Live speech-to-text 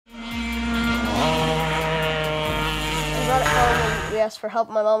asked for help.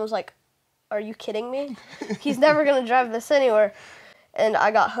 My mom was like, "Are you kidding me? He's never going to drive this anywhere." And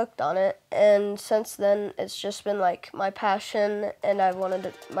I got hooked on it, and since then it's just been like my passion, and I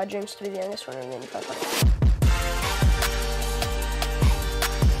wanted my dreams to be the youngest winner in the Indy 500.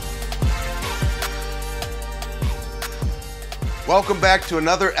 Welcome back to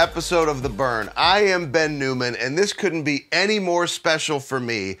another episode of The Burn. I am Ben Newman, and this couldn't be any more special for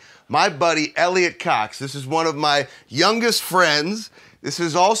me. My buddy, Elliot Cox. This is one of my youngest friends. This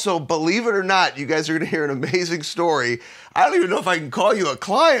is also, believe it or not, you guys are going to hear an amazing story. I don't even know if I can call you a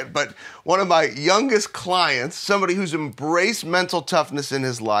client, but one of my youngest clients, somebody who's embraced mental toughness in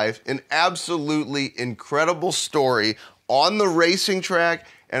his life, an absolutely incredible story on the racing track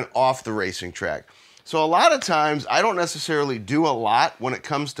and off the racing track. So a lot of times, I don't necessarily do a lot when it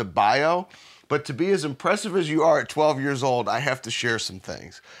comes to bio, but to be as impressive as you are at 12 years old, I have to share some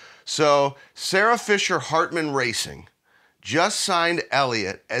things. So Sarah Fisher Hartman Racing just signed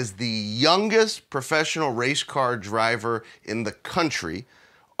Elliot as the youngest professional race car driver in the country,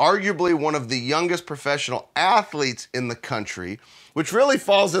 arguably one of the youngest professional athletes in the country, which really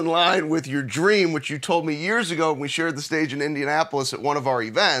falls in line with your dream, which you told me years ago when we shared the stage in Indianapolis at one of our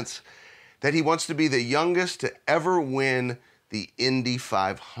events, that he wants to be the youngest to ever win the Indy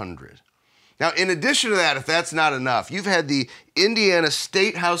 500. Now, in addition to that, if that's not enough, you've had the Indiana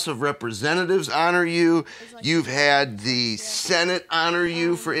State House of Representatives honor you. You've had the Senate honor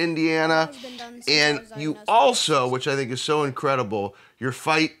you for Indiana. And you also, which I think is so incredible, your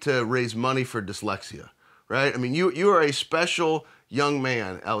fight to raise money for dyslexia, right? I mean, you are a special young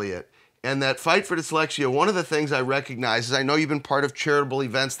man, Elliot. And that fight for dyslexia, one of the things I recognize is I know you've been part of charitable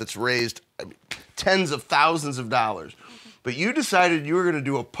events that's raised tens of thousands of dollars. But you decided you were going to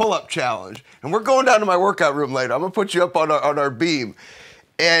do a pull-up challenge. And we're going down to my workout room later. I'm going to put you up on our beam.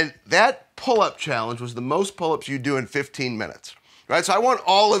 And that pull-up challenge was the most pull-ups you do in 15 minutes. Right? So I want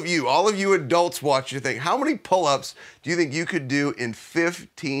all of you adults watching to think, how many pull-ups do you think you could do in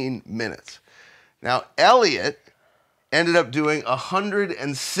 15 minutes? Now, Elliot ended up doing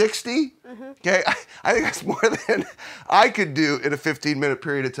 160. Okay, I think that's more than I could do in a 15-minute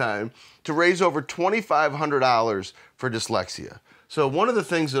period of time to raise over $2,500 for dyslexia. So one of the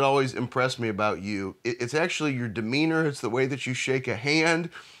things that always impressed me about you, it's actually your demeanor, it's the way that you shake a hand.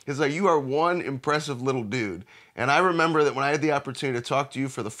 It's like you are one impressive little dude. And I remember that when I had the opportunity to talk to you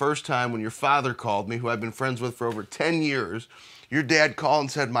for the first time when your father called me, who I've been friends with for over 10 years, your dad called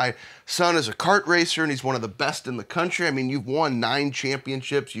and said, my son is a kart racer and he's one of the best in the country. I mean, you've won 9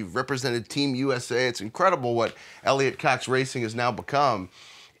 championships. You've represented Team USA. It's incredible what Elliot Cox Racing has now become.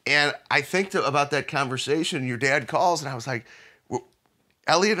 And I think about that conversation, your dad calls, and I was like, well,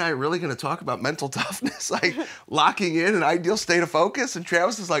 Elliot and I are really going to talk about mental toughness, like locking in an ideal state of focus? And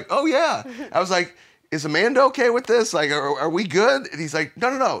Travis is like, oh, yeah. I was like, is Amanda okay with this? Like, are we good? And he's like,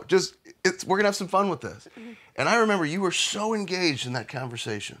 no, just we're going to have some fun with this. And I remember you were so engaged in that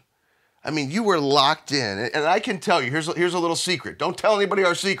conversation. I mean, you were locked in. And I can tell you, here's a little secret. Don't tell anybody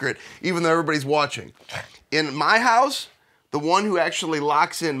our secret, even though everybody's watching. In my house, the one who actually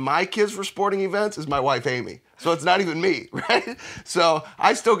locks in my kids for sporting events is my wife, Amy. So it's not even me, right? So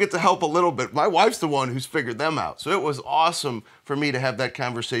I still get to help a little bit. My wife's the one who's figured them out. So it was awesome for me to have that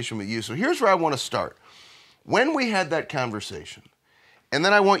conversation with you. So here's where I want to start. When we had that conversation, and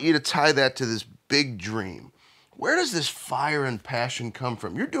then I want you to tie that to this big dream. Where does this fire and passion come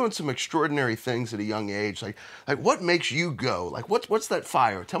from? You're doing some extraordinary things at a young age. Like what makes you go? Like what's that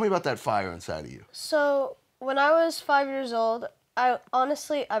fire? Tell me about that fire inside of you. So when I was 5 years old, I've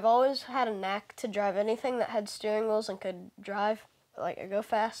always had a knack to drive anything that had steering wheels and could drive, like go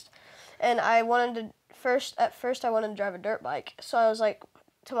fast. And I wanted to, at first I wanted to drive a dirt bike. So I was like,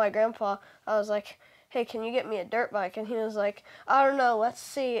 to my grandpa, I was like, hey, can you get me a dirt bike? And he was like, I don't know, let's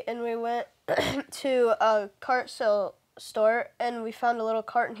see. And we went to a kart sale store, and we found a little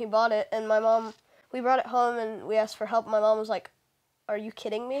cart, and he bought it. And we brought it home, and we asked for help. My mom was like, are you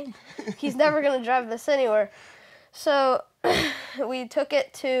kidding me? He's never going to drive this anywhere. So we took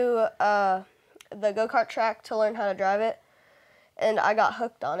it to the go-kart track to learn how to drive it, and I got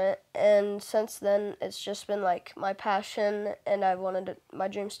hooked on it. And since then, it's just been like my passion, and I wanted my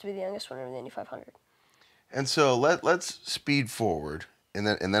dreams to be the youngest winner of the Indy 500. And so let's speed forward, and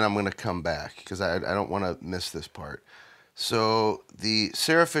then I'm going to come back because I don't want to miss this part. So the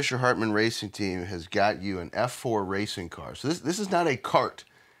Sarah Fisher Hartman Racing Team has got you an F4 racing car. So this is not a kart.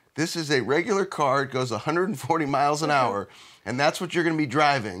 This is a regular car. It goes 140 miles an hour, and that's what you're going to be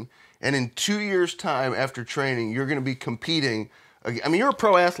driving. And in 2 years' time after training, you're going to be competing. I mean, you're a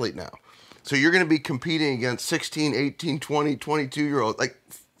pro athlete now. So you're going to be competing against 16, 18, 20, 22-year-olds. Like,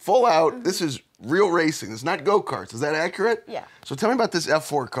 full out, this is real racing. It's not go-karts. Is that accurate? Yeah. So tell me about this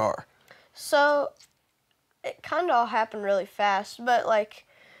F4 car. So it kind of all happened really fast, but like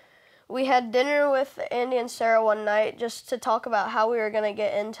we had dinner with Andy and Sarah one night just to talk about how we were going to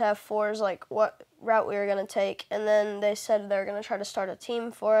get into F4s, like what route we were going to take. And then they said they were going to try to start a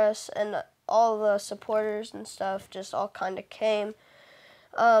team for us, and all the supporters and stuff just all kind of came.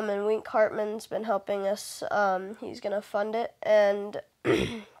 And Wink Hartman's been helping us. He's going to fund it, and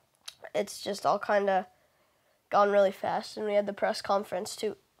it's just all kind of gone really fast. And we had the press conference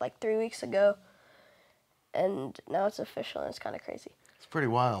like 3 weeks ago, and now it's official, and it's kind of crazy. It's pretty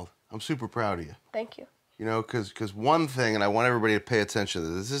wild. I'm super proud of you. Thank you. You know, because one thing, and I want everybody to pay attention to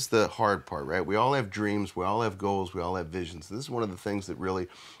this is the hard part, right? We all have dreams, we all have goals, we all have visions. This is one of the things that really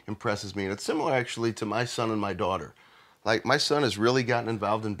impresses me, and it's similar actually to my son and my daughter. Like, my son has really gotten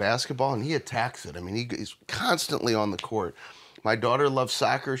involved in basketball, and he attacks it. I mean, he's constantly on the court. My daughter loves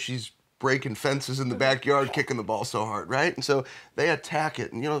soccer. She's breaking fences in the backyard, kicking the ball so hard, right? And so they attack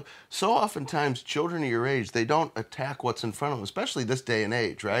it. And, you know, so oftentimes children of your age, they don't attack what's in front of them, especially this day and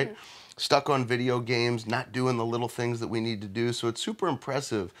age, right? Mm-hmm. Stuck on video games, not doing the little things that we need to do. So it's super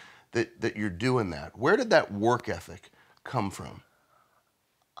impressive that you're doing that. Where did that work ethic come from?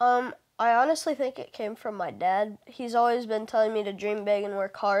 I honestly think it came from my dad. He's always been telling me to dream big and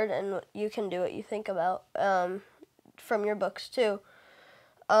work hard, and you can do what you think about, from your books too.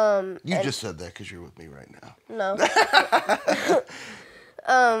 You just said that because you're with me right now. No.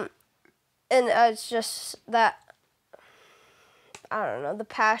 And it's just that, I don't know, the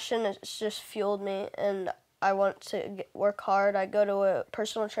passion has just fueled me, and I want to work hard. I go to a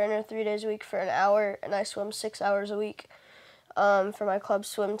personal trainer 3 days a week for an hour, and I swim 6 hours a week for my club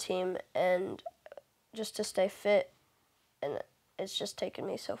swim team, and just to stay fit, and it's just taken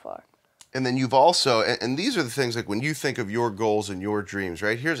me so far. And then you've also, and these are the things, like when you think of your goals and your dreams,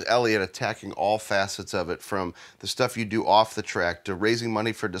 right? Here's Elliot attacking all facets of it, from the stuff you do off the track to raising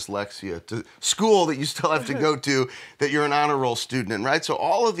money for dyslexia to school that you still have to go to, that you're an honor roll student in, right? So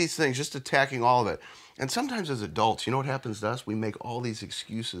all of these things, just attacking all of it. And sometimes as adults, you know what happens to us? We make all these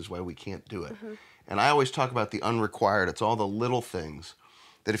excuses why we can't do it. Mm-hmm. And I always talk about the unrequired. It's all the little things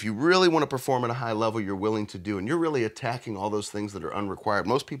that if you really want to perform at a high level, you're willing to do. And you're really attacking all those things that are unrequired.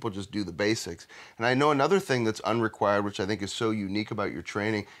 Most people just do the basics. And I know another thing that's unrequired, which I think is so unique about your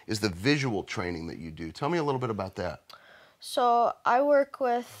training, is the visual training that you do. Tell me a little bit about that. So I work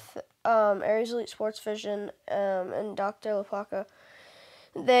with Aries Elite Sports Vision and Dr. LaPlaca.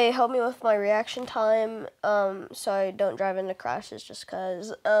 They help me with my reaction time, so I don't drive into crashes just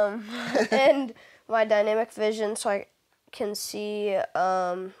because. And my dynamic vision, so I can see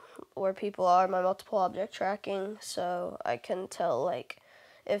where people are, my multiple object tracking, so I can tell, like,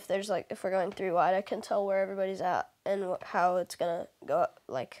 if we're going 3 wide, I can tell where everybody's at and how it's gonna go,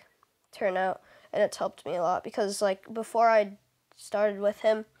 like, turn out. And it's helped me a lot because, like, before I started with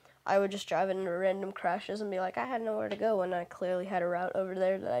him, I would just drive into random crashes and be like, I had nowhere to go, when I clearly had a route over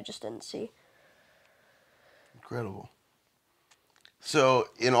there that I just didn't see. Incredible. So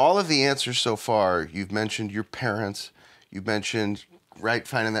in all of the answers so far, you've mentioned your parents, you've mentioned, right,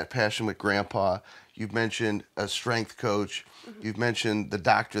 finding that passion with Grandpa, you've mentioned a strength coach, mm-hmm. You've mentioned the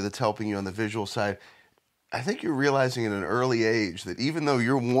doctor that's helping you on the visual side. I think you're realizing at an early age that even though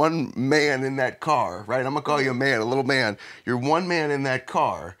you're one man in that car, right, I'm going to call you a man, a little man, you're one man in that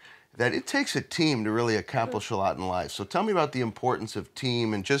car, that it takes a team to really accomplish a lot in life. So tell me about the importance of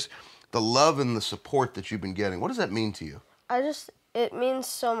team and just the love and the support that you've been getting. What does that mean to you? It means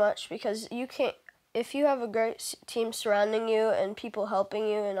so much because if you have a great team surrounding you and people helping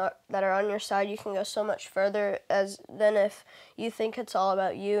you and that are on your side, you can go so much further than if you think it's all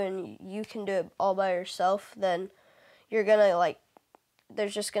about you and you can do it all by yourself. Then you're gonna, like,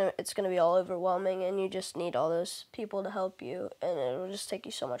 it's gonna be all overwhelming, and you just need all those people to help you, and it'll just take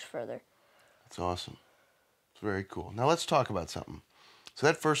you so much further. That's awesome. It's very cool. Now let's talk about something. So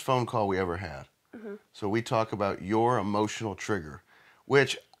that first phone call we ever had. Mm-hmm. So we talk about your emotional trigger,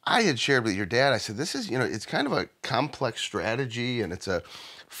 which I had shared with your dad. I said, this is, it's kind of a complex strategy, and it's a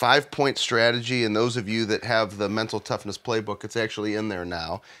 5-point strategy. And those of you that have the mental toughness playbook, it's actually in there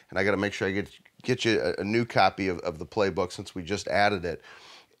now. And I got to make sure I get you a new copy of the playbook since we just added it.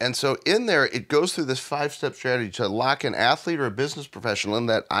 And so in there, it goes through this 5-step strategy to lock an athlete or a business professional in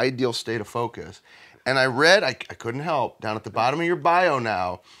that ideal state of focus. And I read, I couldn't help, down at the bottom of your bio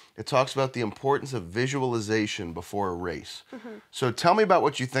now, it talks about the importance of visualization before a race. Mm-hmm. So tell me about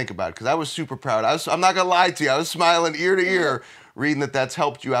what you think about it, because I was super proud. I'm not going to lie to you. I was smiling ear to ear reading that's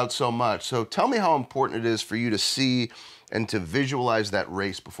helped you out so much. So tell me how important it is for you to see and to visualize that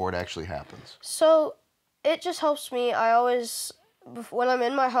race before it actually happens. So it just helps me. I always when I'm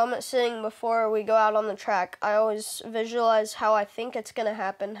in my helmet sitting before we go out on the track, I always visualize how I think it's gonna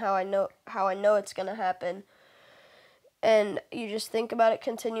happen, how I know it's gonna happen, and you just think about it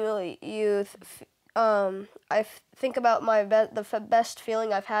continually. Think about the best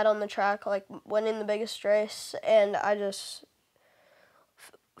feeling I've had on the track, like winning the biggest race, and I just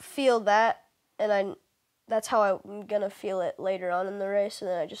feel that, and that's how I'm gonna feel it later on in the race, and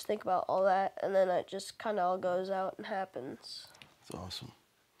then I just think about all that, and then it just kind of all goes out and happens. That's awesome.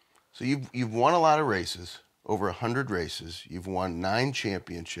 So you've won a lot of races, over 100 races. You've won 9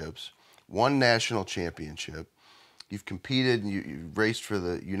 championships, 1 national championship. You've competed and you've raced for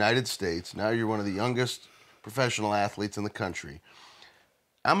the United States. Now you're one of the youngest professional athletes in the country.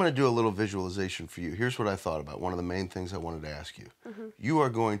 I'm going to do a little visualization for you. Here's what I thought about. One of the main things I wanted to ask you. Mm-hmm. You are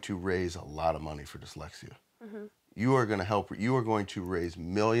going to raise a lot of money for dyslexia. Mm-hmm. You are going to help. You are going to raise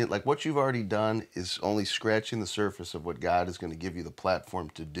millions. Like what you've already done is only scratching the surface of what God is going to give you the platform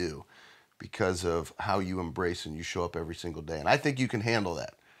to do because of how you embrace and you show up every single day. And I think you can handle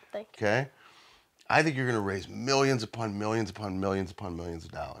that. Thank you. Okay? I think you're going to raise millions upon millions upon millions upon millions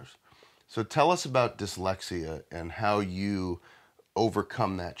of dollars. So tell us about dyslexia and how you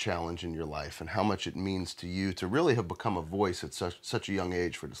overcome that challenge in your life and how much it means to you to really have become a voice at such a young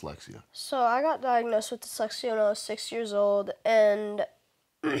age for dyslexia. So I got diagnosed with dyslexia when I was 6 years old, and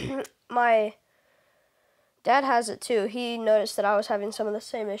my dad has it too. He noticed that I was having some of the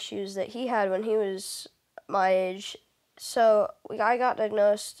same issues that he had when he was my age. So I got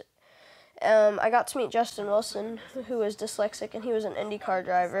diagnosed. I got to meet Justin Wilson, who was dyslexic, and he was an Indy car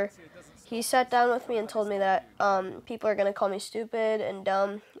driver. He sat down with me and told me that people are going to call me stupid and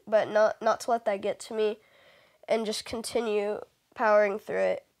dumb, but not to let that get to me and just continue powering through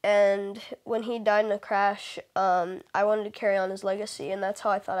it. And when he died in a crash, I wanted to carry on his legacy, and that's how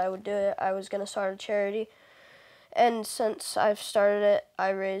I thought I would do it. I was going to start a charity. And since I've started it,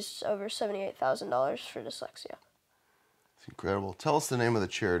 I raised over $78,000 for dyslexia. It's incredible. Tell us the name of the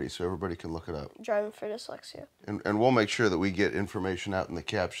charity so everybody can look it up. Driving for Dyslexia. And we'll make sure that we get information out in the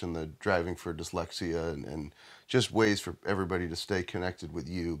caption, the Driving for Dyslexia, and just ways for everybody to stay connected with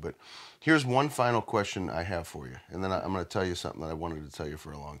you. But here's one final question I have for you. And then I'm going to tell you something that I wanted to tell you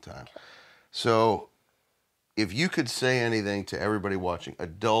for a long time. Okay. So if you could say anything to everybody watching,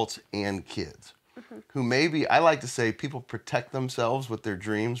 adults and kids, who maybe, I like to say, people protect themselves with their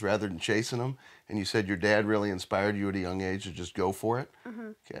dreams rather than chasing them. And you said your dad really inspired you at a young age to just go for it.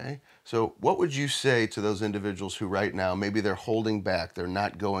 Okay. So what would you say to those individuals who right now, maybe they're holding back, they're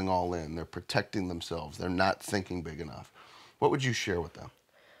not going all in, they're protecting themselves, they're not thinking big enough? What would you share with them?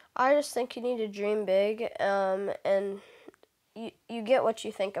 I just think you need to dream big, and you get what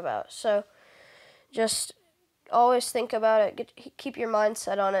you think about. So just always think about it, keep your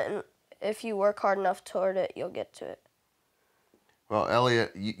mindset on it, and if you work hard enough toward it, you'll get to it. Well,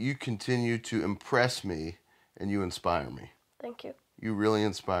 Elliot, you continue to impress me and you inspire me. Thank you. You really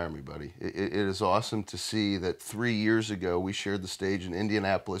inspire me, buddy. It is awesome to see that 3 years ago we shared the stage in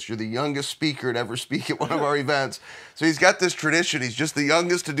Indianapolis. You're the youngest speaker to ever speak at one of our events. So he's got this tradition. He's just the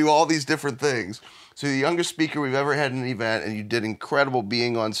youngest to do all these different things. So the youngest speaker we've ever had in an event, and you did incredible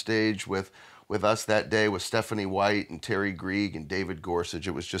being on stage with us that day with Stephanie White and Terry Grieg and David Gorsuch.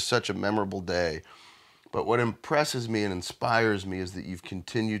 It was just such a memorable day. But what impresses me and inspires me is that you've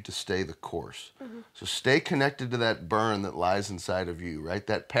continued to stay the course. So stay connected to that burn that lies inside of you, right?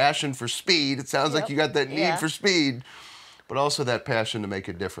 That passion for speed. It sounds like you got that need for speed, but also that passion to make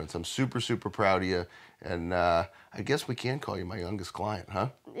a difference. I'm super, super proud of you. And I guess we can call you my youngest client, huh?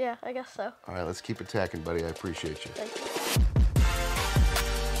 Yeah, I guess so. All right, let's keep attacking, buddy. I appreciate you. Thank you.